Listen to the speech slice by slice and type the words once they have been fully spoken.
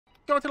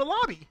go into the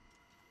lobby.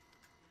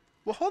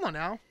 Well, hold on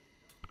now.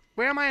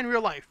 Where am I in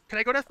real life? Can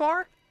I go that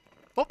far?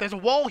 Oh, there's a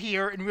wall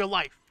here in real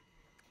life.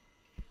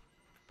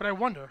 But I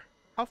wonder,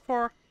 how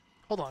far...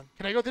 Hold on.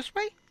 Can I go this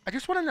way? I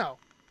just want to know.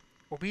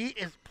 Obi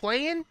is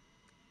playing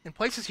in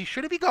places he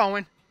shouldn't be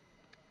going.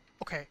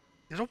 Okay,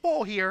 there's a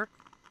wall here.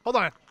 Hold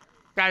on.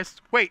 Guys,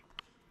 wait.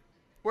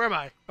 Where am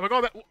I? Am I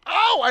going back?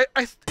 Oh,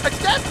 I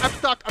stepped. I'm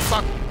stuck.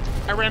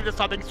 I ran into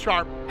something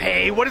sharp.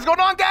 Hey, what is going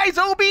on, guys?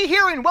 Obi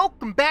here, and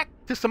welcome back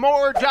to some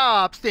more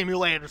Job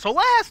Simulator. So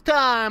last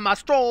time I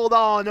strolled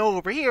on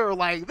over here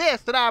like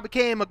this, and I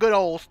became a good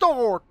old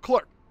store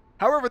clerk.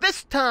 However,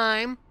 this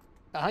time,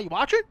 you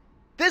watching?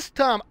 This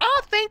time,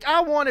 I think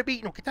I want to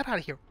be... No, get that out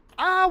of here.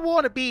 I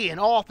want to be an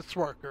office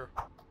worker.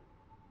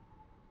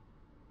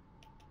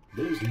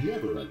 There's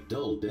never a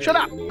dull day. Shut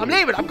up! I'm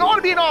leaving. I'm going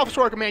to be an office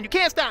worker, man. You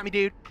can't stop me,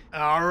 dude.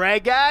 All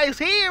right, guys.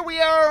 Here we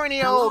are in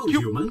the old...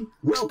 Hello, human.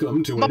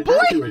 Welcome to My an boy?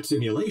 accurate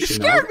simulation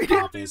scared me, of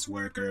dude. office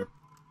worker.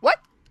 What?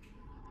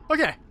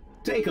 Okay.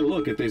 Take a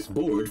look at this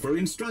board for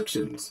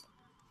instructions.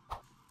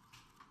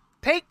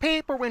 Take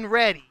paper when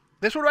ready.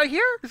 This one right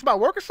here? This is my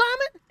work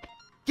assignment?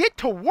 Get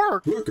to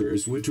work.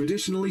 Workers would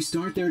traditionally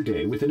start their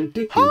day with an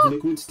addictive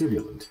liquid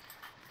stimulant.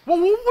 Well,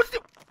 what's the...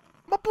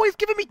 My boy's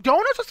giving me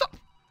donuts or something?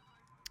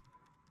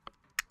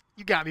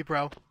 You got me,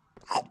 bro.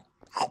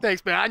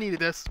 Thanks, man. I needed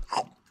this.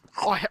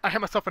 Oh, I had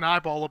myself an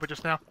eyeball a little bit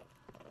just now.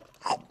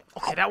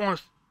 Okay, that one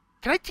was...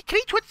 Can he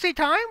twitch at the same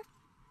time?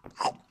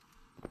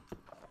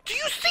 Do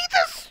you see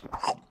this?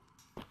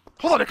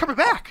 Hold on, they're coming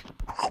back.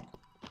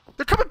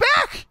 They're coming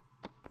back!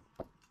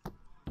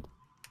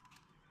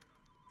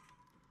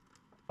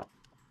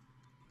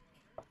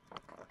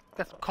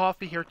 Got some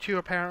coffee here too,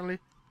 apparently.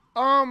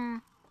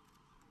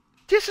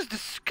 This is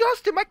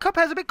disgusting. My cup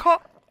hasn't been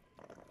caught.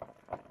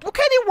 What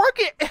kind of work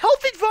a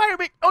health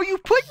environment? Oh, you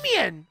put me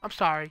in. I'm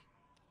sorry.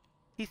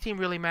 He seemed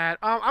really mad.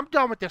 I'm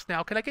done with this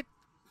now. Can I get...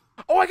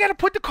 Oh, I gotta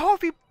put the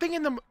coffee thing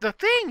in the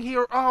thing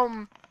here.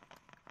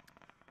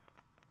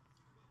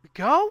 We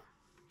go?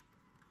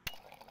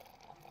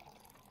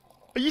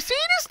 Are you seeing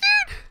this,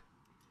 dude?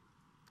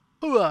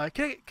 Hold on.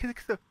 Can I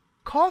get the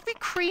coffee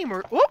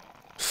creamer? Whoop!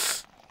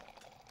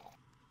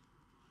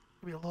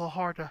 It'll be a little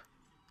hard to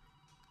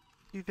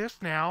do this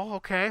now.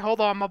 Okay, hold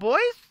on, my boys.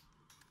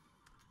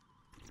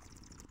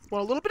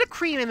 Want a little bit of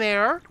cream in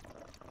there. A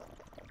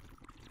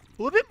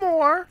little bit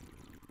more.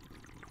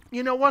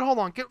 You know what? Hold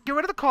on. Get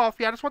rid of the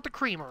coffee. I just want the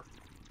creamer.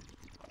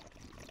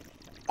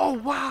 Oh,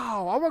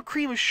 wow. I want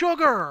cream and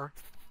sugar.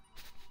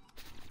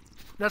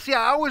 Now, see,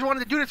 I always wanted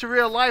to do this in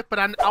real life, but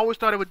I always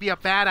thought it would be a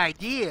bad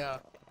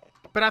idea.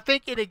 But I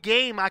think in a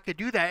game I could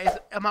do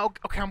that.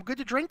 Okay, I'm good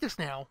to drink this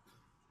now.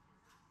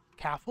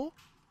 Careful.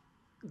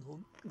 What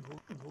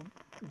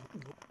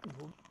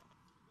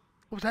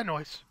was that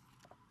noise?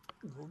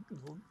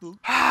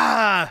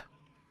 Ah!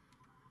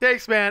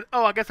 Thanks, man.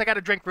 Oh, I guess I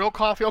gotta drink real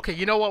coffee. Okay,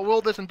 you know what?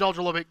 We'll just indulge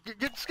a little bit.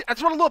 I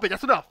just want a little bit.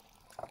 That's enough.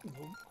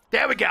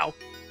 There we go.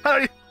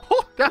 Oh,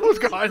 that was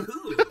gone.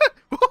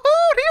 Woohoo!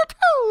 Here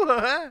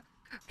too!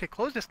 Okay,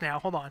 close this now.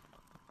 Hold on.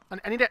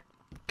 I need to...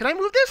 Can I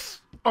move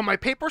this? Oh, my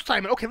paper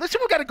assignment. Okay, listen,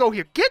 we gotta go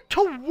here. Get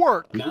to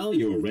work. Now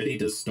you're ready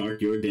to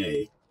start your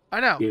day. I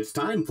know. It's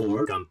time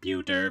for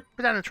computer.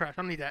 Put that in the trash.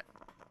 I don't need that.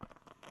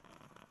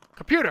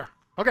 Computer.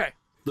 Okay.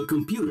 The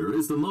computer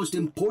is the most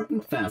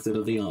important facet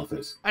of the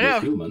office. I know.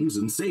 With humans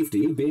and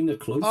safety being a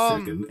close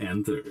second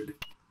and third.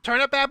 Turn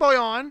that bad boy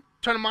on.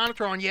 Turn the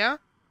monitor on, yeah?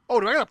 Oh,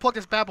 do I gotta plug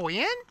this bad boy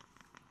in?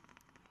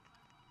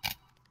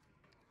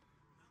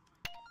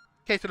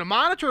 Okay, so the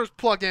monitor is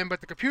plugged in,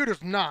 but the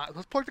computer's not.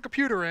 Let's plug the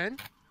computer in.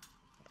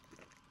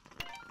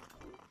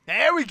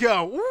 There we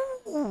go.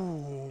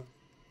 Ooh.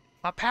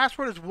 My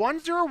password is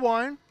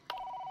 101.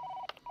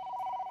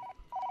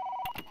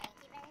 Thank you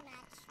very much.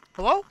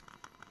 Hello?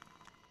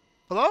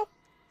 Hello?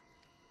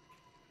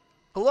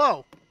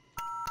 Hello?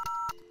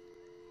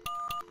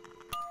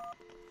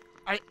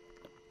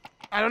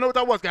 I don't know what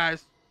that was,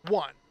 guys.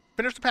 1.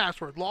 Finish the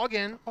password. Log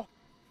in. Oh.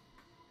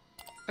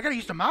 I gotta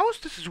use the mouse?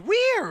 This is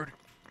weird.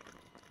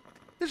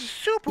 This is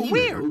super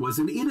weird. Email was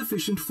an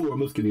inefficient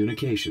form of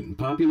communication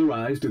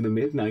popularized in the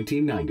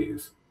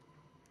mid-1990s.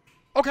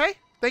 Okay.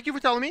 Thank you for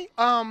telling me.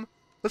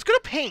 Let's go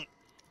to paint.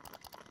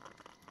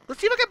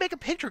 Let's see if I can make a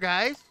picture,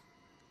 guys.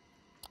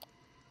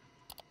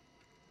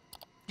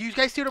 Do you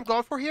guys see what I'm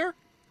going for here?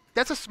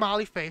 That's a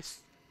smiley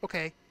face.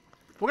 Okay.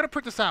 We're gonna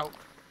print this out.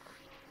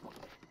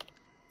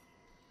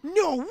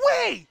 No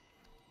way!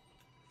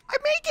 I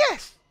made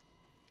this!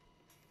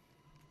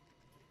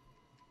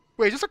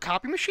 Wait, is this a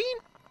copy machine?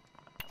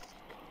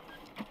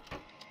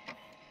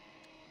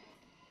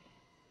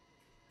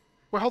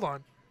 Wait, hold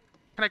on.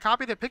 Can I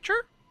copy the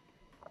picture?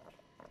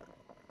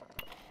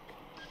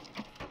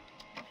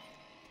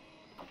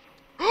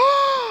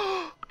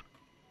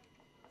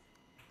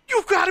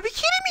 You've got to be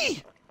kidding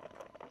me!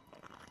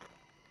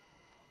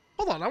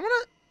 Hold on,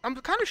 I'm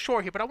kind of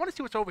short here, but I want to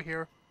see what's over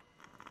here.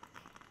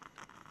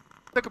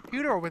 The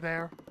computer over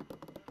there.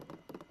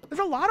 There's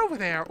a lot over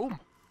there. Ooh.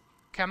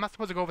 Okay, I'm not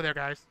supposed to go over there,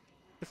 guys.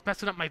 It's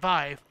messing up my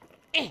Vive.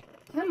 Come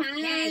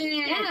on,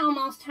 that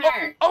almost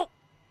hurt. Oh,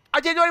 I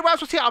didn't know anyone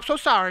else was here. I'm so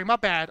sorry. My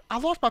bad. I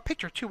lost my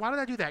picture, too. Why did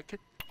I do that?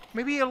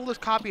 Maybe it'll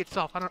just copy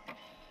itself. I don't...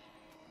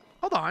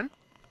 Hold on.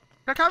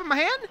 Can I copy my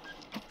hand?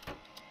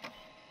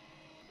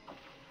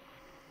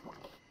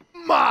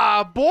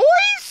 My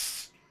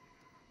boys?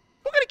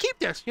 We're gonna keep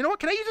this. You know what?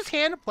 Can I use this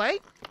hand to play?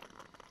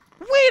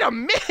 Wait a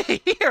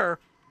minute here.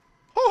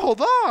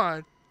 Hold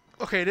on.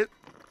 Okay,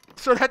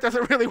 so that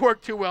doesn't really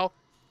work too well.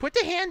 Put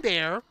the hand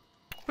there.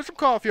 Put some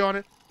coffee on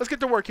it. Let's get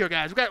to work here,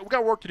 guys. We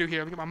got work to do here.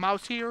 Let me get my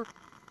mouse here.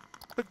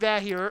 Put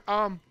that here.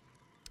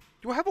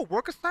 Do I have a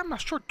work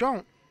assignment? I sure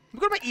don't. Let me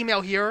go to my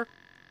email here.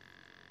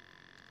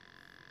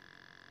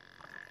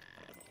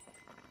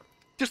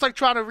 Just like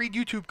trying to read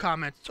YouTube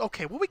comments.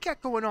 Okay, what we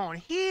got going on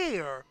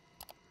here?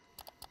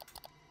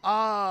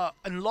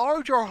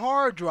 Enlarge your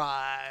hard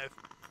drive.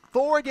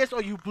 Forward this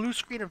or you blue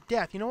screen of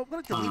death. You know what?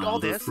 I'm gonna delete all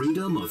The this.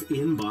 freedom of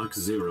Inbox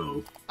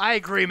Zero. I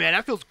agree, man.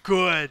 That feels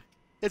good.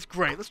 It's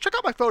great. Let's check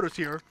out my photos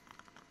here.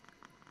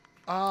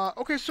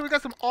 Okay, so we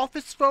got some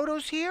office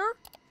photos here.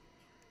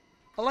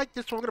 I like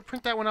this one. We're gonna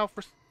print that one out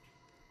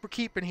for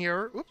keeping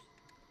here. Oops.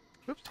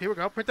 Oops. Here we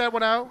go. Print that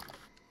one out.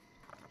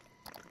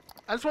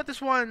 I just want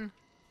this one.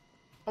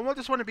 I want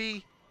this one to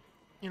be,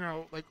 you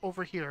know, like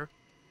over here.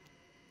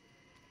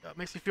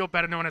 Makes me feel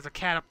better knowing there's a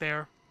cat up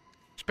there.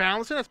 Just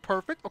balance it. That's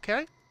perfect.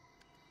 Okay.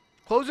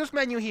 Close this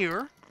menu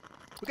here.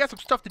 We got some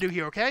stuff to do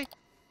here. Okay.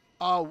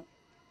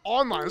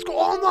 Online. Let's go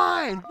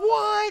online.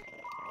 What?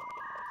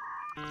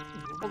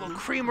 A little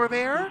creamer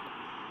there.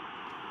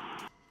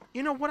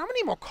 You know what? I'm gonna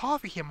need more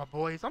coffee here, my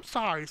boys. I'm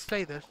sorry to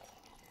say this.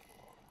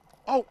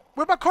 Oh,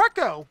 where'd my cart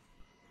go?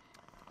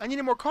 I need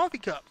more coffee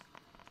cups.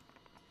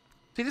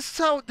 See, this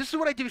is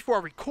what I do before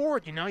I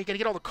record, you know? You gotta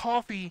get all the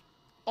coffee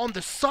on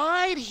the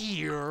side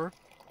here.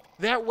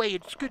 That way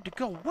it's good to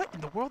go. What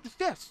in the world is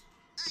this?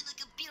 I'm a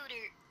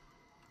computer.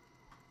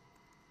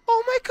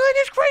 Oh my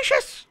goodness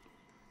gracious!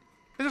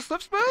 Is this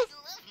slip smooth? I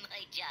love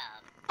my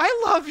job.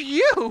 I love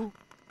you!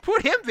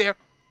 Put him there.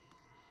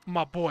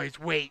 My boys,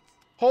 wait.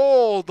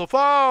 Hold the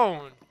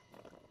phone.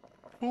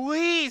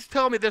 Please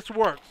tell me this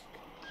works.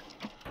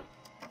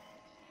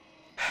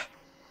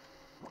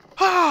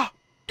 Ah!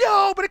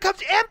 No, but it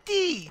comes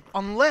empty!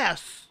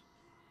 Unless...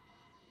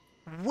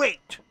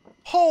 Wait.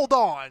 Hold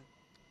on.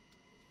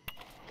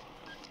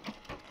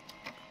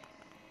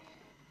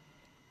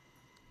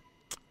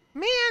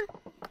 Man,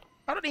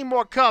 I don't need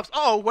more cups.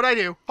 Oh, what'd I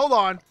do? Hold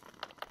on.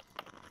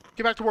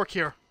 Get back to work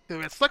here.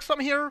 Okay, let's select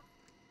something here.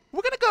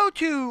 We're gonna go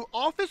to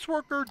Office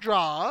Worker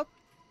Job.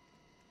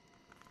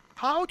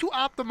 How to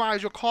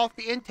optimize your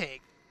coffee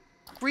intake.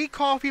 Free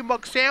coffee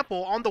mug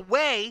sample on the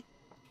way.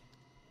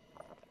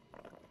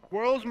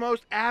 World's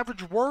most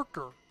average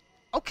worker.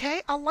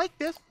 Okay, I like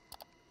this.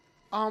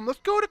 Let's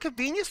go to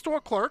convenience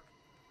store clerk.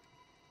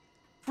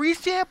 Free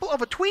sample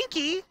of a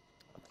Twinkie.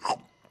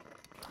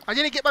 I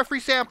didn't get my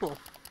free sample.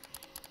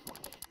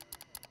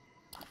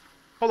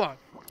 Hold on.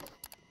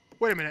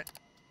 Wait a minute.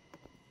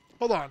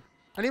 Hold on.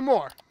 I need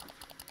more.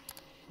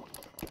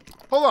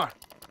 Hold on.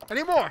 I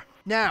need more.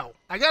 Now,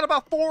 I got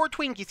about 4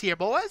 Twinkies here,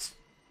 boys.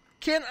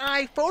 Can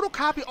I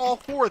photocopy all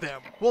 4 of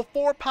them? Will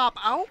 4 pop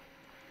out?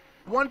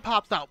 1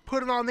 pops out.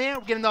 Put it on there,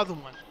 we'll get another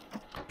one.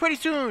 Pretty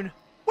soon.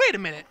 Wait a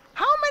minute.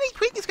 How many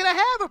Twinkies can I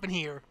have up in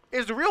here?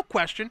 Is the real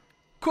question.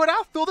 Could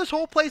I fill this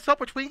whole place up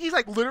with Twinkies?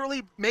 Like,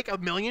 literally make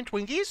 1,000,000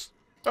 Twinkies?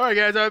 Alright,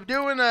 guys. I'm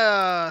doing,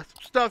 some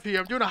stuff here.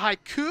 I'm doing a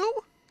haiku.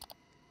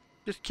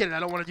 Just kidding. I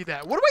don't want to do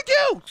that. What do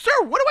I do?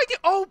 Sir, what do I do?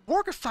 Oh,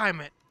 work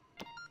assignment.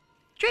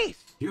 Jeez.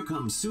 Here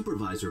comes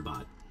Supervisor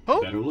Bot.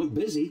 Oh. Better look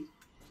busy.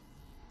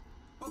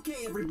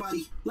 Okay,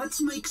 everybody, let's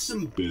make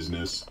some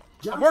Business.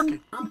 Johnson, working.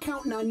 I'm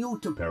counting on you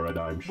to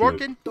Paradigm shift.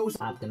 Working. those.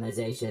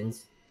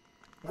 Optimizations.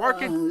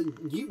 Working.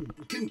 You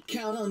can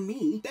count on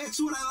me.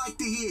 That's what I like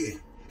to hear.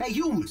 Hey,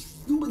 humans,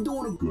 you've been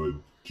doing a good.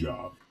 Good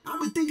job.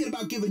 I've been thinking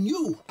about giving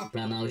you a.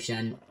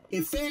 Promotion.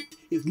 In fact,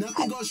 if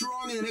nothing goes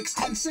wrong in the next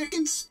 10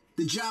 seconds,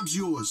 the job's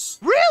yours.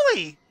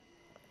 Really?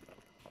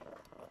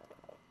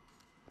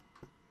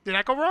 Did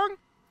that go wrong?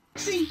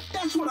 See,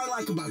 that's what I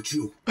like about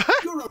you.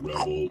 You're a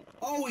Rebel.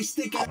 always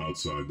thinking.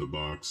 Outside the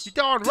box. You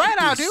darn right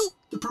I do.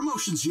 The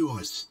promotion's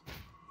yours.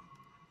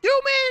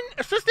 Human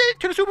assistant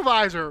to the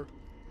supervisor.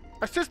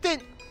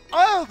 Assistant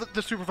of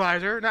the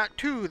supervisor, not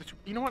to the...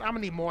 You know what? I'm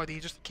gonna need more of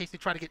these just in case they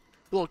try to get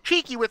a little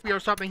cheeky with me or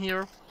something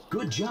here.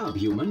 Good job,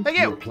 human. Thank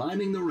you. You're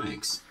climbing the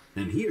ranks.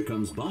 And here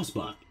comes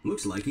BossBot.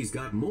 Looks like he's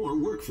got more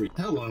work for you.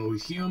 Hello,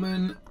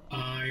 human.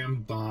 I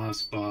am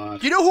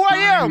BossBot. You know who I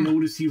am? I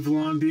noticed you've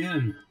logged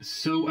in,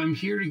 so I'm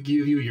here to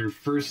give you your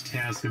first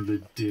task of the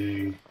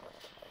day.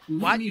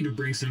 What? We need to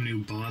bring some new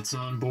bots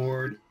on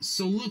board,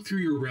 so look through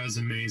your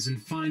resumes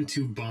and find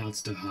 2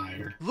 bots to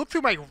hire. Look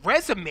through my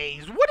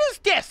resumes. What is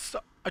this?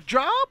 A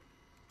job?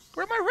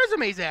 Where are my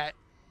resumes at?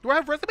 Do I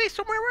have resumes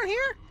somewhere around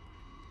here?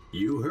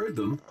 You heard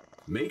them.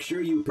 Make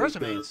sure you pick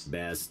Resumes. the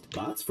best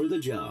bots for the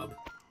job.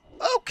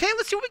 Okay,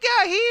 let's see what we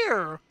got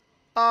here.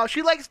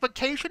 She likes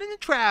vacationing and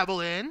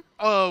traveling.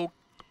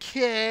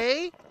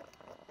 Okay.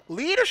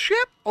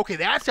 Leadership? Okay,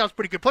 that sounds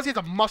pretty good. Plus, he has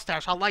a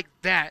mustache. I like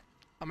that.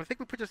 I think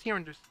we put this here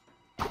and just...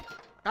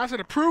 That's an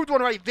approved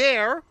one right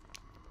there.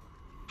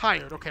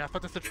 Hired. Okay, I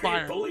thought this said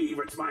fired. Can't believe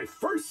it's my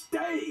first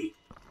day.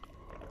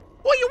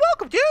 Well, you're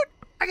welcome, dude.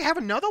 I can have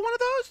another one of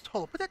those?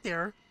 Hold on, put that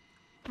there.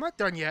 I'm not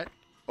done yet.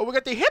 Oh, we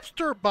got the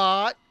hipster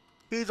bot.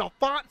 He's a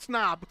font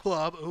snob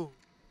club. Ooh.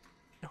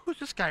 Now, who's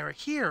this guy right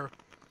here?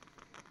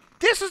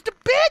 This is the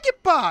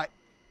Baggett bot.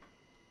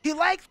 He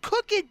likes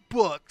cooking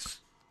books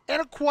and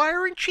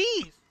acquiring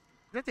cheese.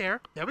 Put it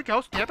there. There we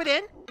go. Snap it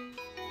in.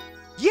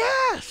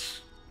 Yes.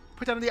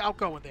 Put that on the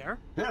outgoing there.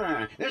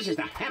 This is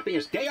the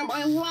happiest day of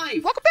my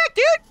life. Welcome back,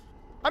 dude.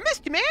 I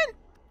missed you, man.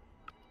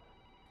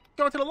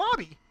 Going to the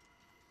lobby.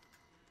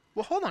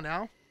 Well, hold on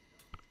now.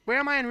 Where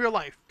am I in real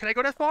life? Can I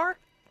go that far?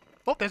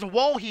 Oh, there's a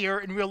wall here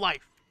in real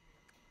life.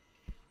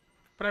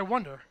 But I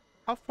wonder,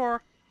 how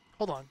far...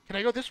 Hold on. Can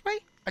I go this way?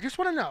 I just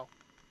want to know.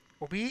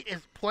 Obi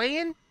is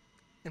playing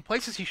in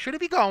places he shouldn't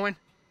be going.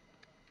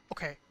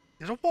 Okay,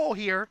 there's a wall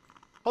here.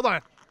 Hold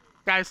on.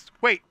 Guys,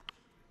 wait.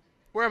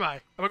 Where am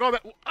I? Am I going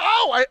back?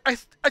 Oh, I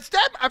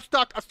stabbed. I'm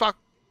stuck.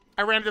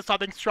 I ran into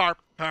something sharp.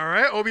 All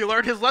right, Obi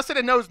learned his lesson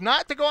and knows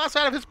not to go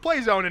outside of his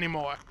play zone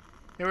anymore.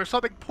 There was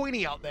something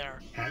pointy out there.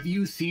 Have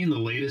you seen the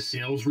latest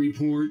sales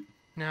report?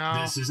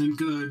 No. This isn't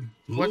good.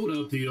 What? Load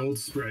up the old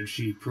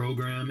spreadsheet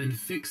program and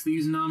fix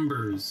these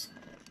numbers.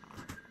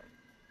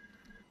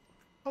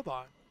 Hold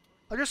on.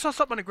 I just saw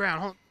something on the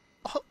ground.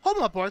 Hold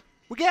on, boys.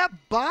 We got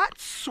Bot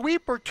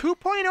Sweeper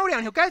 2.0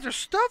 down here. Guys, there's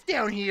stuff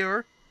down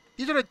here.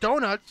 These are the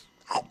donuts.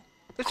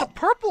 It's a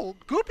purple,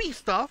 goopy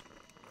stuff.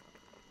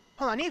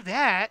 Hold on, I need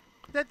that.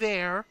 Put that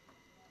there.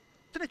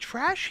 It's in the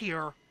trash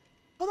here.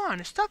 Hold on,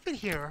 there's stuff in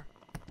here.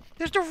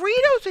 There's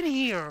Doritos in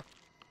here.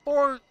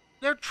 Or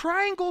they're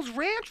Triangles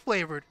Ranch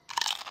flavored.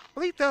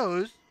 I'll eat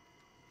those.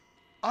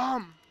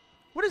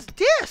 What is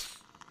this?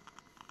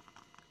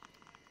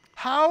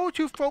 How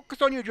to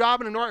focus on your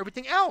job and ignore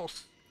everything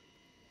else.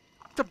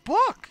 It's a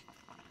book.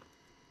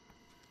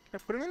 Can I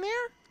put it in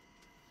there?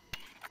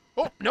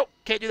 Oh, nope,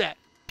 can't do that.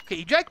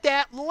 Okay, eject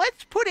that.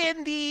 Let's put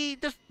in the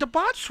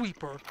bot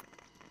sweeper.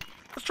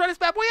 Let's try this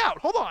bad boy out.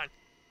 Hold on.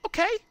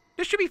 Okay,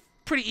 this should be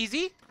pretty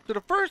easy. So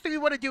the first thing we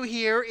want to do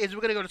here is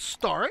we're going to go to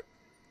start.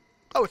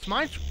 Oh, it's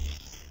mine.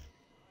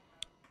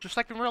 Just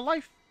like in real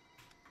life.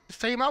 The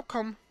same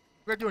outcome.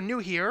 We're going to do a new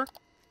here.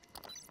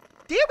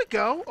 There we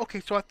go.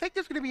 Okay, so I think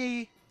there's going to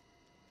be...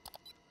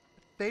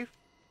 Safe.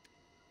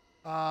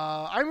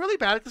 I'm really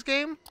bad at this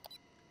game.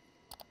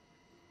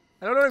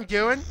 I don't know what I'm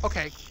doing.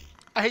 Okay.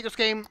 I hate this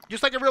game.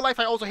 Just like in real life,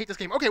 I also hate this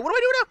game. Okay, what do I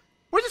do now?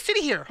 Where's the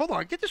city here? Hold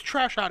on. Get this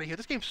trash out of here.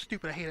 This game's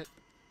stupid. I hate it.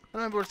 I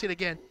don't ever see it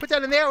again. Put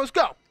that in there. Let's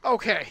go.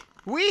 Okay.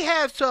 We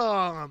have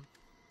some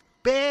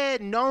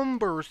bad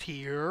numbers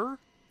here.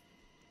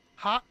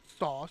 Hot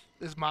sauce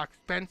is my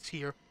expense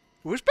here.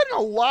 We're spending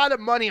a lot of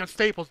money on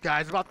staples,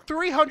 guys. About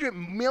 300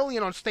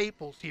 million on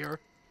staples here.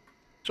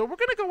 So we're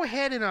going to go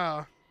ahead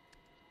and,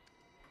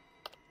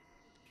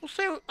 we'll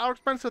say our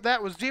expense of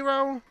that was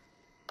 0,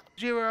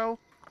 0.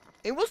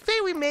 And we'll say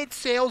we made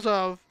sales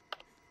of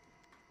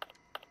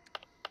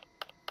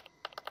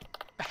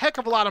a heck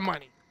of a lot of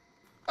money.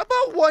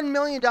 About $1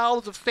 million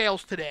of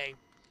sales today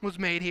was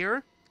made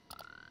here.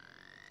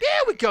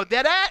 There we go.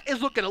 That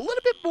is looking a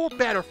little bit more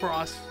better for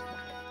us.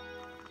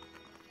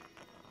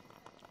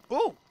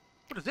 Oh,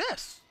 what is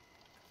this?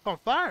 On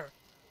fire.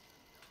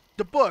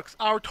 The books.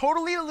 Our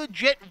totally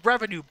legit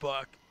revenue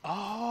book.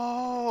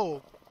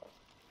 Oh.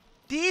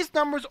 These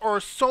numbers are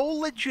so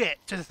legit,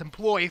 says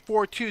employee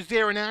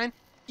 4209.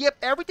 Yep,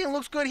 everything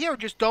looks good here.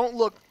 Just don't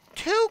look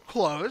too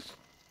close.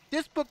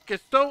 This book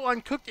is so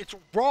uncooked, it's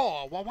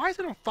raw. Well, why is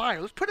it on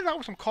fire? Let's put it out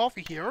with some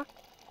coffee here.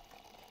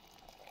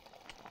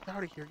 Get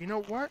out of here. You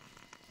know what?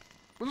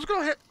 We'll just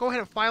go ahead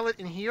and file it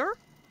in here.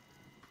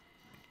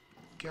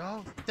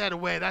 Go. Put that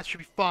away. That should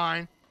be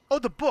fine. Oh,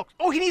 the books.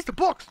 Oh, he needs the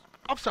books.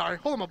 I'm sorry.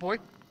 Hold on, my boy.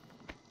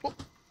 Oh,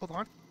 hold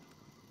on.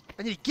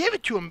 I need to give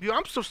it to him.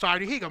 I'm so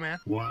sorry. Here you go, man.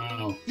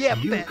 Wow. Yeah,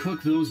 you man.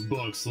 cook those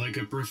books like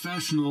a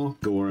professional.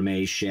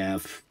 Gourmet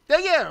chef. There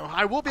you go.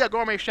 I will be a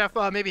gourmet chef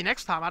maybe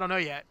next time. I don't know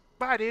yet.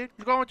 Bye, dude.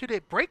 You're going to the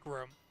break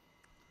room.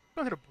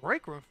 What are you going to the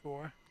break room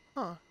for?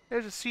 Huh.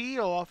 There's a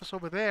CEO office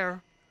over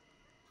there.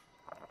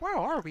 Where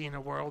are we in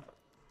the world?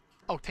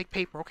 Oh, take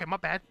paper. Okay, my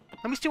bad.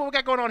 Let me see what we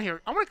got going on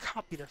here. I want to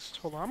copy this.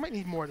 Hold on. I might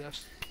need more of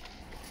this.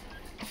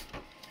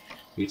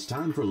 It's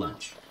time for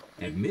lunch.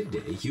 At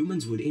midday,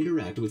 humans would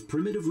interact with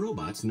primitive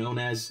robots known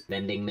as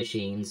vending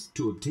machines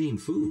to obtain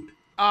food.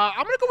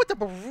 I'm going to go with the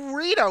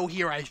burrito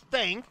here, I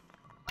think.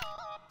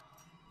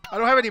 I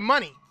don't have any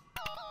money.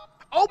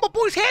 Oh, my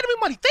boy's handing me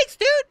money. Thanks,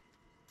 dude.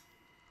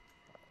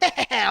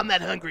 I'm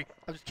not hungry.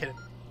 I'm just kidding.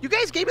 You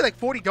guys gave me like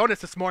 40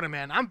 donuts this morning,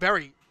 man. I'm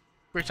very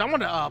rich. I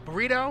want a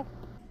burrito.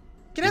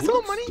 Can I have some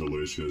more money?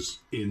 Delicious.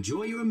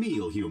 Enjoy your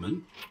meal,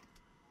 human.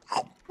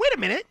 Wait a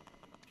minute.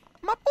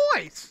 My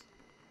boys.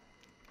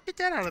 Get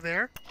that out of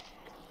there.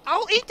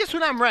 I'll eat this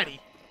when I'm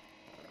ready.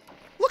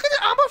 Look at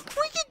that. I'm a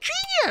freaking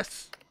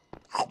genius.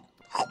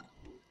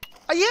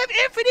 I have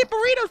infinite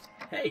burritos.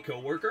 Hey,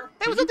 coworker.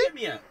 Hey, what's Can up, you dude? get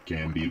me a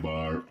Candy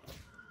bar.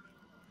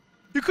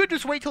 You could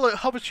just wait till it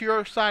hovers to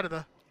your side of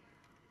the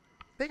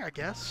thing, I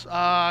guess.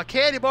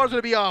 Candy bar's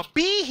gonna be a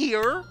B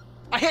here.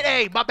 I hit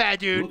A. My bad,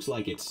 dude. Looks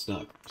like it's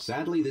stuck.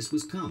 Sadly, this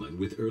was common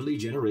with early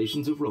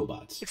generations of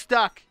robots. It's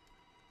stuck.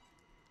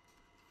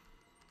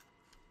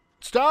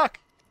 Stuck.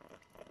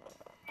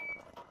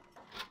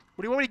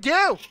 What do you want me to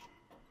do?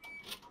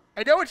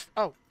 I know it's...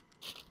 Oh.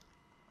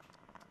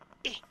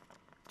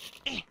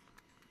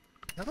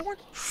 Another one?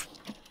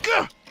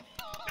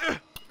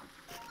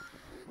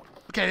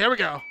 Okay, there we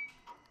go.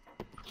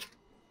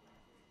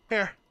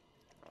 Here.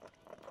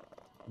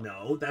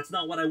 No, that's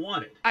not what I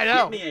wanted. I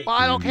know. Give me Well,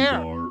 I don't care.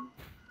 Bar.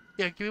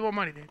 Yeah, give me more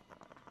money, dude.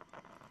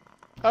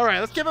 Alright,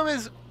 let's give him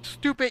his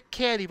stupid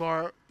candy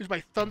bar. Use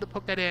my thumb to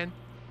poke that in.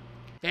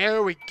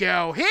 There we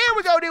go. Here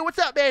we go, dude. What's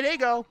up, man? There you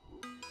go.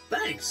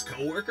 Thanks,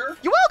 coworker.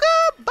 You're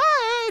welcome.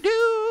 Bye,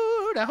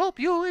 dude. I hope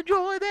you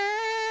enjoy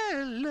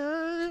that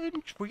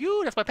lunch for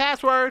you. That's my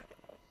password.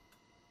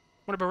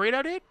 Want a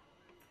burrito, dude?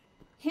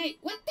 Hey,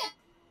 what the?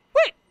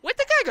 Wait, where'd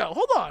the guy go?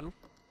 Hold on.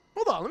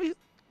 Hold on. Let me... What's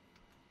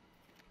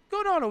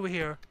going on over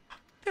here?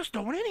 There's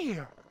no one in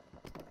here.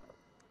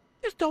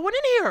 There's no one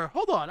in here.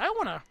 Hold on. I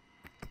wanna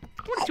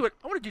do it.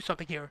 I wanna do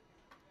something here.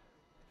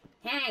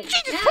 Hey,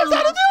 She just comes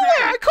out of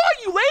nowhere. I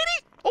caught you,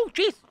 lady. Oh,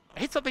 jeez. I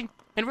hit something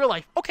in real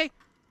life. Okay.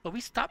 Well, we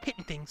stop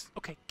hitting things.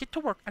 Okay, get to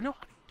work. I know how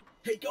to do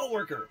it. Hey,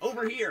 coworker,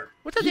 over here.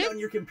 What's up, Get dude? on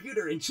your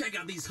computer and check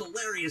out these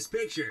hilarious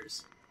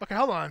pictures. Okay,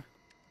 hold on.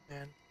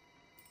 Man.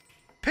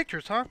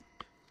 Pictures, huh?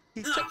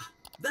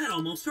 That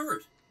almost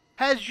hurt.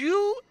 Has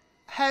you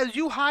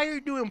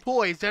hired new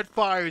employees? That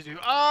fires you.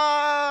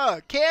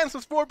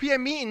 Cancels 4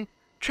 p.m. meeting.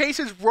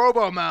 Chases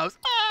Robo-Mouse.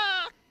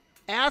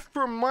 Ask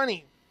for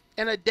money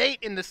and a date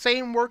in the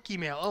same work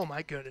email. Oh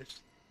my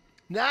goodness.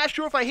 Not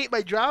sure if I hate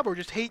my job or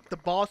just hate the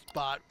boss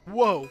bot.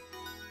 Whoa.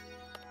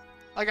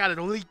 I gotta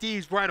delete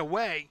these right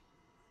away.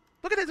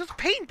 Look at this. There's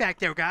paint back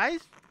there, guys.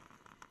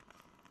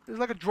 There's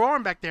like a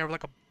drawing back there,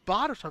 like a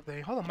bot or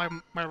something. Hold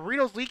on. My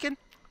burrito's leaking.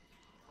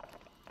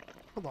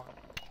 Hold on.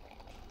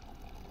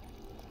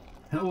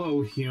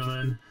 Hello,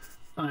 human.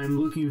 I'm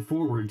looking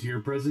forward to your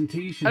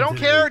presentation. I don't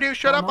today care, dude.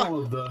 Shut on up. All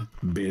of the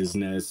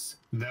Business.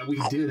 that we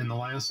did in the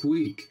last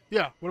week.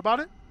 Yeah, what about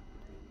it?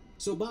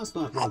 So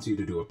BossBot wants you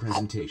to do a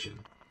presentation.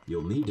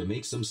 You'll need to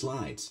make some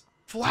slides.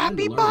 Flappy And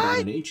to learn about Bot?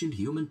 an ancient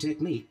human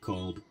technique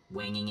called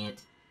Winging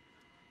it.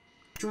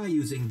 try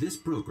using this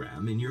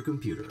program in your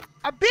computer.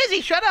 I'm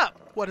busy. Shut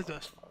up. What is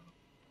this?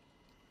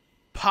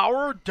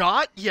 Power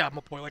dot? Yeah,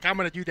 my boy. Like, I'm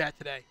going to do that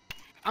today.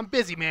 I'm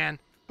busy, man.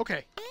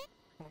 Okay.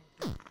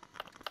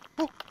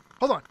 Oh,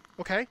 hold on.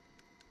 Okay.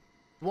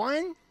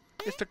 One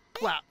is to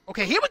flap.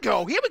 Okay, here we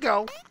go. Here we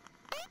go.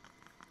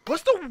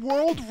 What's the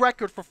world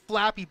record for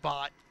Flappy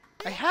Bot?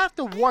 I have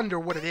to wonder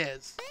what it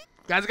is.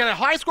 Guys, I got a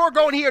high score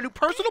going here. A new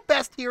personal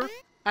best here.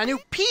 A new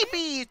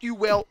PB, if you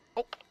will.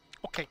 Oh,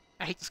 okay.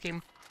 I hate this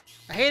game.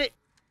 I hate it.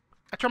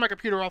 I turn my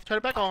computer off. Turn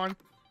it back on.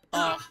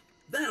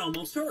 That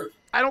almost hurt.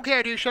 I don't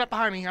care, dude. Shut up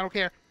behind me. I don't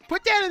care.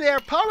 Put that in there.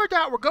 Power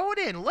dot. We're going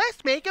in.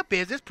 Let's make a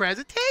business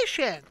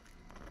presentation.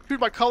 Choose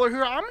my color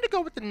here. I'm going to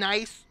go with the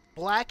nice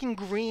black and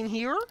green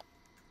here.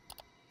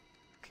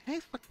 Okay,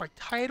 select my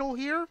title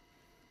here.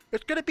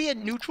 It's going to be a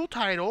neutral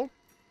title.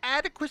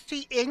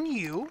 Adequacy in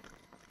you.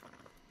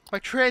 My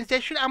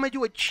transition. I'm going to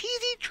do a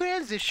cheesy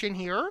transition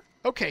here.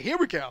 Okay, here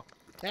we go.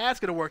 That's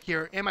going to work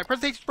here. And my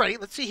presentation's ready.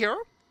 Let's see here.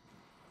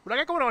 What I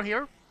got going on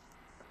here?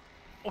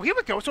 Oh, here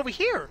we go. It's over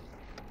here.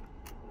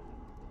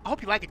 I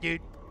hope you like it,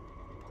 dude.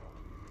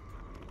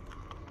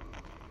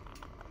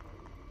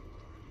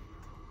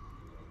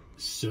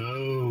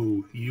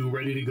 So, you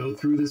ready to go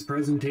through this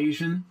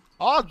presentation?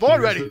 Oh, I was born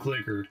Here's ready. the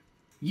clicker.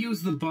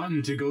 Use the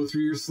button to go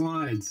through your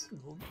slides.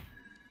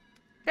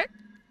 Okay.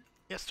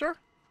 Yes, sir.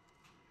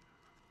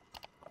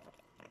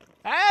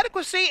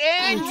 Adequacy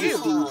and you.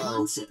 Interesting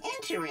concept.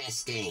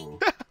 Interesting.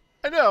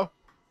 I know.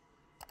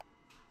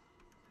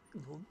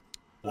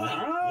 What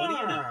do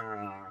you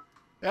know?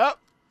 Yep.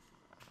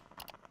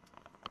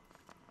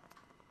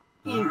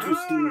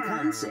 Interesting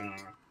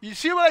concept. You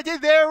see what I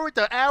did there with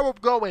the arrow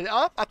going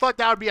up? I thought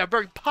that would be a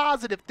very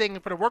positive thing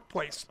for the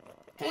workplace.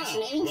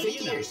 Fascinating What do you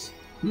know? figures.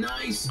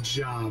 Nice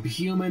job,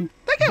 human.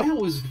 Thank you.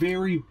 That was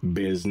very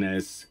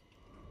business.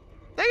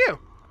 Thank you.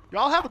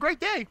 Y'all have a great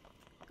day.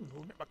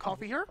 Get my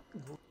coffee here.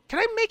 Can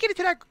I make it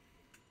into that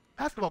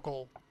basketball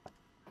goal?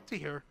 Let's see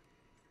here.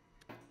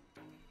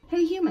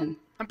 Hey, human.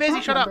 I'm busy.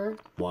 That Shut up. number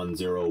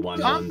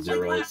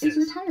 10110. is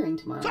retiring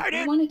tomorrow. Sorry, dude.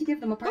 I wanted to give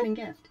them a parting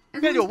gift.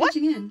 As Gonna do I was what?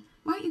 pitching in,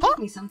 why don't you Huh? give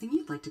me something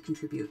you'd like to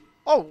contribute?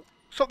 Oh,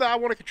 something I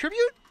want to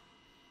contribute?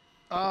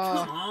 Come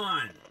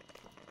on.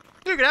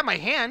 You can have my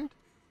hand.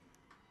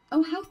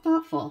 Oh, how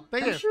thoughtful.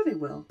 Thank I'm you. sure they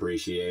will.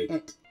 Appreciate.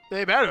 It.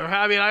 They better.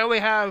 I mean, I only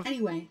have...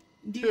 Anyway,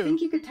 do you Two.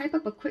 think you could type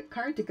up a quick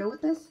card to go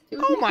with this? It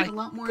would Oh make my it a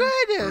lot more...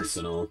 goodness.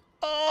 Personal.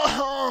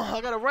 Oh, I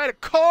gotta write a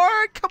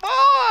card? Come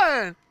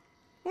on!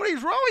 What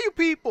is wrong with you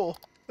people?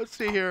 Let's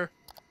see here.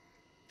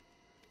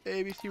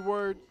 ABC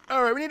words.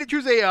 Alright, we need to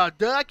choose a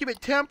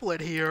document template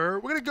here.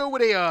 We're gonna go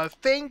with a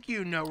thank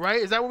you note, right?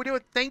 Is that what we do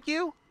with thank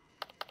you?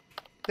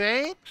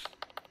 Thanks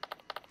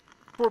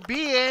for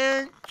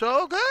being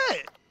so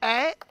good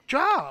at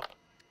job.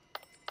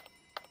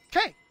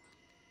 Okay.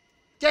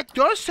 That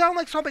does sound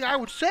like something I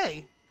would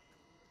say.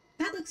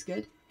 That looks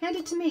good. Hand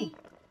it to me.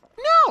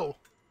 No!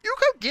 You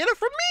come get it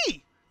from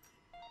me!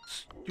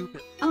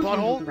 Stupid I'll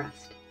handle butthole. the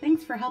rest.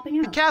 Thanks for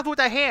helping Be out. careful with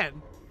that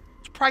hand.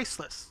 It's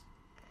priceless.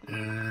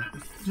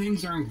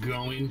 Things aren't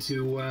going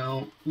too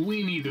well.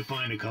 We need to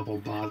find a couple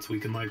bots we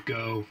can let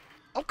go.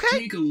 Okay.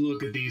 Take a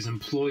look at these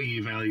employee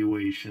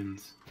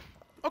evaluations.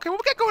 Okay,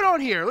 what we got going on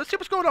here? Let's see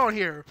what's going on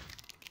here.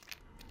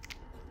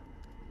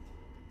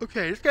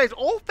 Okay, this guy's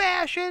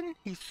old-fashioned.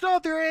 He's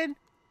southern.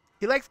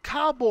 He likes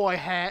cowboy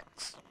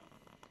hats.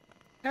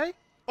 Okay.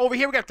 Over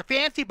here we got the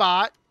fancy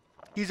bot.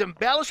 He's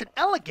embellished and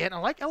elegant. I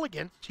like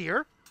elegance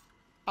here.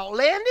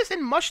 Outlandish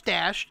and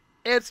mustached,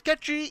 and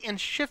sketchy and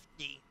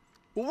shifty.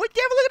 Well, we're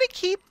definitely gonna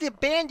keep the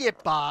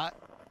bandit bot.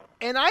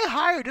 And I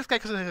hired this guy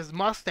because of his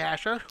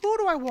mustache. Who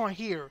do I want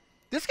here?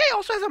 This guy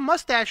also has a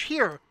mustache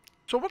here.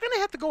 So we're gonna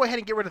have to go ahead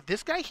and get rid of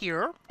this guy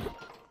here.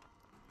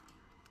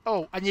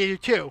 Oh, I need you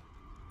too.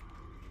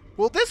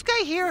 Well, this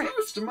guy here...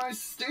 First my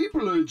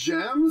stapler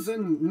jams,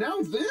 and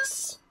now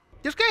this?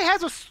 This guy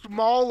has a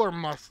smaller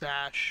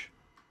mustache.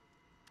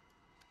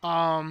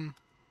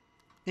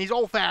 He's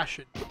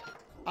old-fashioned.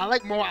 I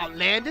like more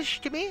outlandish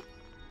to me.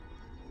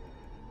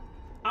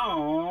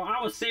 Oh,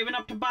 I was saving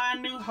up to buy a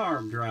new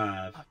hard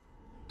drive.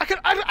 I could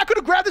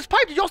have grabbed this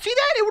pipe. Did y'all see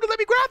that? It would have let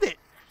me grab it.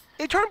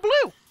 It turned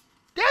blue.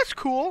 That's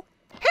cool.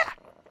 Yeah.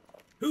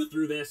 Who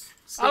threw this?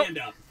 Stand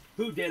up.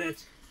 Who did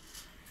it?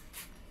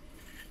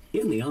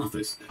 In the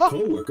office,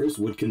 co-workers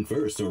would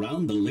converse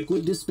around the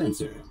liquid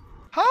dispenser.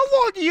 How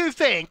long do you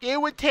think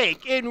it would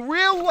take in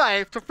real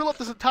life to fill up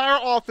this entire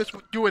office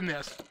with doing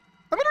this?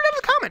 Let me know down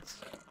in the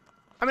comments.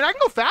 I mean, I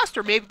can go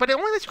faster maybe, but it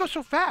only lets you go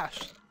so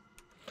fast.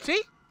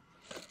 See?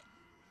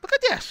 Look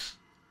at this.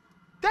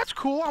 That's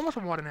cool. I want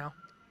some water now.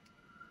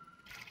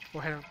 Go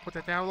ahead and put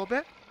that down a little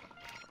bit.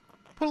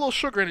 Put a little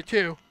sugar in it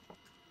too.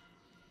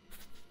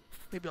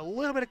 Maybe a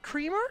little bit of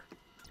creamer.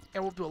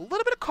 And we'll do a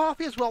little bit of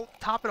coffee as well.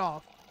 Top it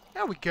off.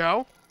 There we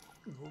go.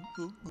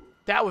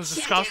 That was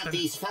disgusting. Check out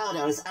these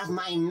photos of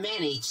my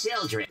many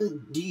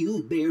children. Do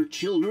you bear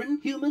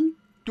children, human?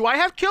 Do I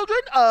have children?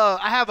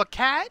 I have a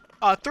cat,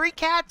 3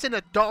 cats, and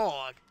a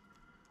dog.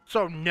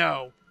 So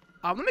no.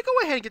 Let me go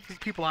ahead and get these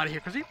people out of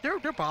here because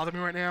they're bothering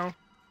me right now.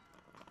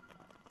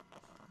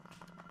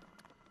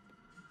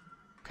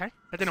 Okay,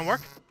 that didn't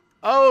work.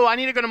 Oh, I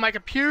need to go to my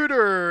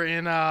computer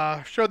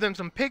and show them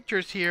some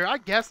pictures here. I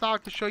guess I'll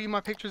have to show you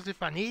my pictures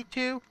if I need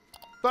to.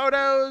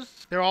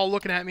 Photos. They're all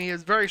looking at me.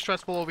 It's very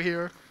stressful over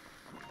here.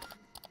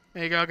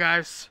 There you go,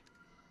 guys.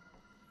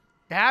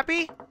 You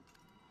happy?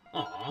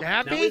 Aw, You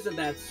happy? now isn't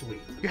that sweet?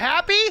 You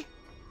happy?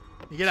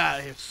 Get out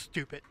of here,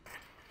 stupid.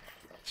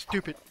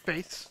 Stupid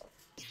face.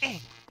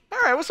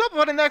 Alright, what's up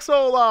for the next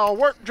old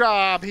work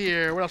job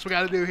here? What else we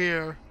gotta do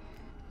here?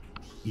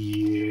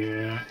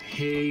 Yeah,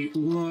 hey,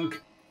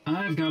 look,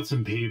 I've got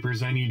some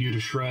papers I need you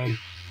to shred.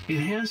 It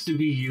has to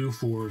be you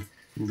for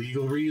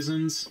legal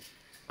reasons.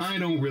 I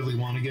don't really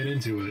want to get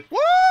into it.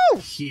 Woo!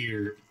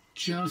 Here,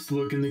 just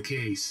look in the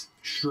case.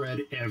 Shred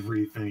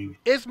everything.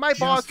 Is my Just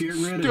boss get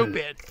rid of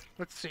stupid?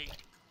 Let's see.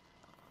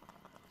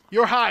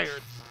 You're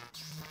hired.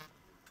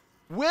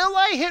 Will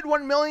I hit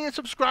 1 million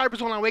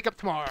subscribers when I wake up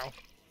tomorrow?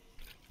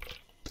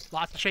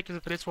 Lots of shakers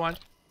for this one.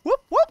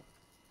 Whoop, whoop.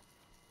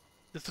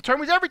 This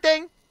determines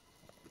everything.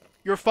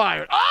 You're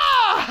fired.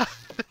 Ah!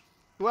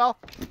 Well,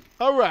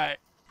 alright.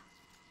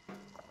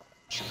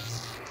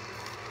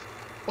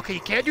 Okay,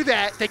 you can't do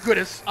that. Thank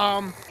goodness.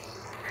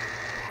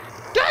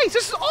 Guys,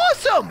 this is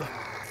awesome!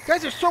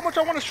 Guys, there's so much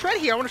I want to shred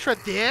here. I want to shred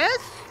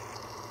this.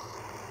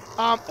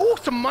 Oh,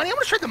 some money. I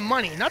want to shred the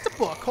money, not the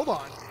book. Hold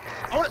on.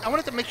 I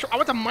want to make sure. I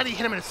want the money to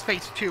hit him in his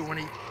face too when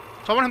he.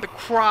 So I want him to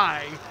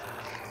cry.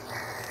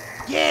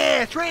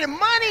 Yeah, it's raining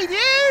money,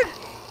 dude.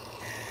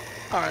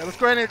 All right, let's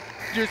go ahead and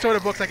do some of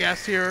the books, I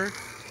guess here.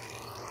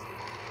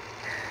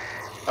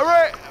 All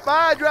right,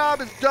 my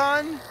job is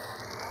done.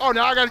 Oh,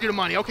 now I gotta do the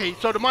money. Okay,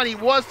 so the money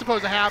was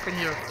supposed to happen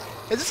here.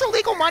 Is this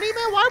illegal money,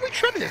 man? Why are we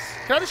trimming this?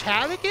 Can I just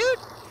have it, dude?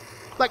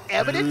 Like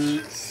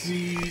evidence?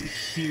 See,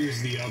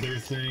 here's the other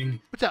thing.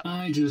 What's up?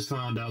 I just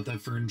found out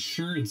that for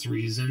insurance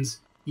reasons,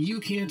 you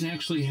can't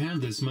actually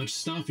have this much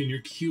stuff in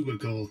your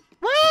cubicle.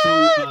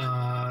 What?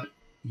 So,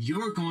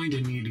 you're going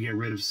to need to get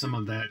rid of some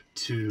of that,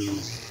 too.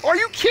 Are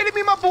you kidding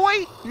me, my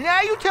boy?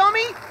 Now you tell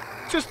me?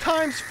 Just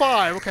times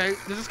 5. Okay,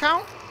 does this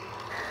count?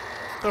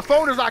 The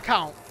phone does not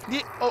count.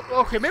 Oh,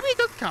 okay, maybe it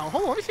does count.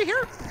 Hold on, let me see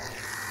here.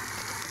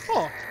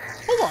 Oh,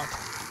 hold on.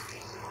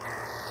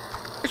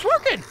 It's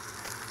working.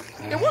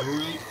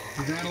 Alright,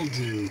 that'll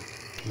do.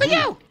 Thank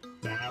you.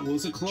 That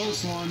was a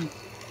close one.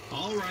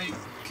 Alright,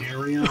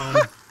 carry on.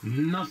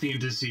 Nothing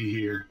to see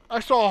here. I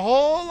saw a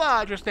whole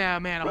lot just now,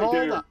 man. A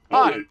whole lot.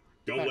 All right.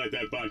 Don't let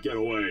that bot get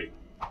away.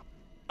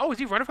 Oh, is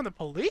he running from the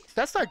police?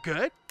 That's not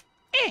good.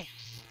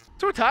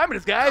 So what time it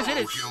is, guys? Hello,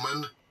 It is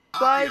human.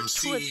 I 5 am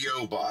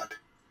CEO Bot.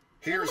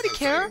 Here's Nobody the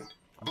care. thing.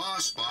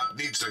 Boss Bot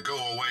needs to go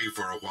away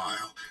for a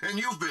while, and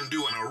you've been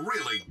doing a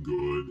really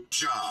good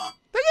job.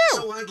 Thank you.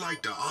 So I'd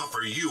like to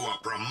offer you a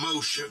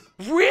promotion.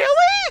 Really?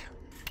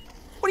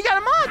 What do you got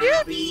in mind, dude?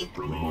 Happy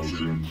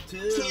Promotion. to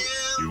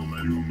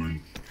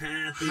Human.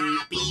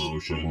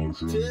 Promotion.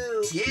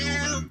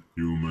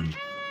 Human.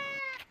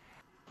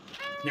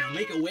 Now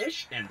make a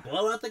wish and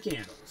blow out the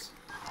candles.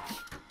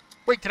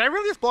 Wait, did I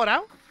really just blow it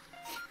out?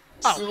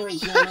 Oh. Sorry,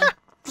 human.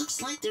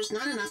 Looks like there's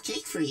not enough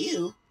cake for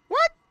you.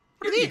 What?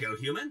 Here you go,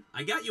 human.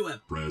 I got you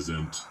a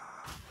present.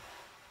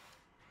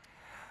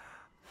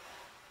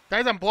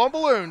 Guys, I'm blowing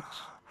balloons.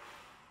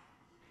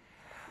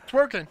 It's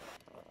working.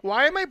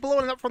 Why am I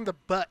blowing it up from the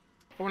butt?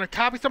 I want to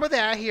copy some of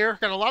that here.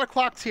 Got a lot of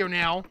clocks here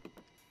now.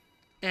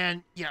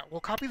 And, yeah,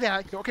 we'll copy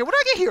that. Okay, what did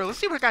I get here? Let's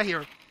see what I got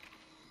here.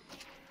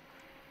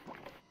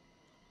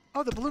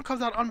 Oh, the balloon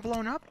comes out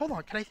unblown up? Hold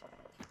on, can I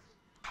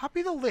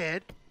copy the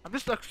lid? I'm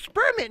just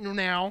experimenting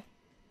now.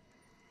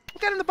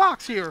 Look at in the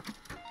box here.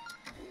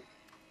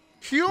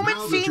 Human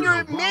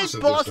Senior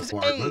Mid-Boss's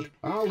Aid.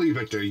 I'll leave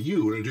it to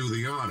you to do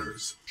the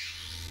honors.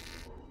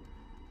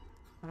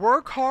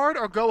 Work hard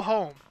or go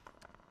home.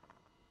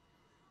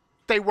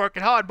 Stay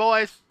working hard,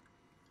 boys.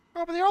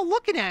 Oh, but they're all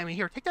looking at me.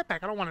 Here, take that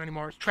back. I don't want it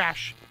anymore. It's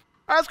trash.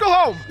 All right, let's go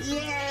home.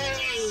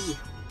 Yay!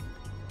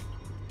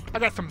 I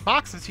got some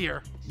boxes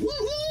here.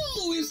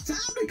 Woohoo! It's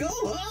time to go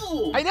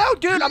home! I know,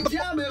 dude. Good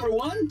job,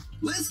 everyone!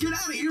 Let's get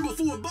out of here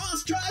before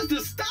boss tries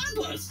to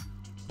stop us!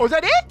 Oh, is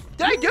that it?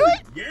 Did I do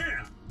it?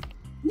 Yeah!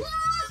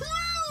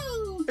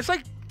 Woohoo! It's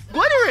like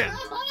glittering.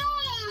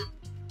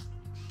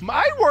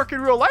 My work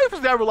in real life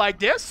is never like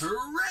this.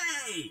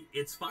 Hooray!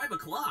 It's 5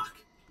 o'clock.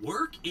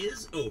 Work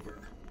is over.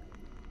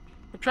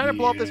 I'm trying to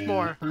blow up this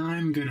more.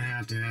 I'm gonna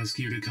have to ask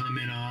you to come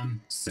in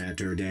on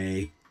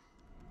Saturday.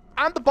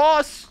 I'm the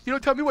boss. You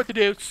don't tell me what to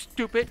do,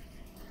 stupid.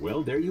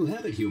 Well, there you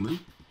have it, human.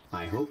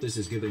 I hope this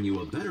has given you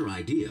a better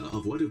idea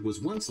of what it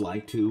was once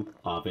like to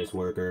office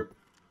worker.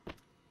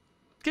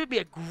 It's gonna be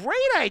a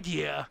great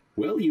idea.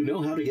 Well, you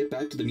know how to get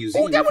back to the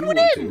museum that if one you went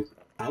want in. to.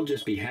 I'll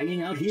just be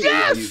hanging out here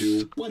Yes! while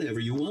you do whatever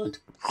you want.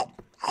 All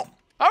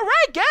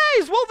right,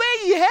 guys. Well,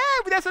 there you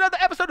have it. That's another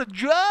episode of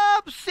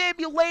Job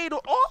Simulator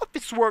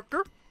Office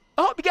Worker.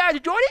 I hope you guys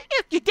enjoyed it.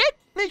 If you did,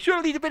 make sure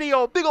to leave the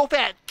video a big old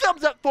fat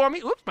thumbs up for me.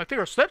 Oops, my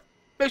finger slipped.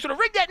 Make sure to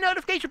ring that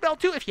notification bell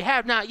too if you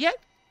have not yet.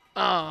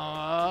 Hey,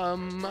 that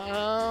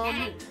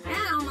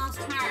almost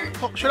hurt.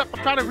 Oh, shut up.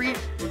 I'm trying to read.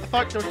 I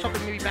thought there was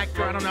something maybe back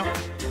there. I don't know.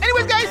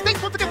 Anyways, guys,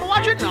 thanks once again for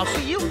watching, and I'll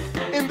see you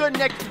in the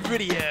next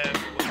video.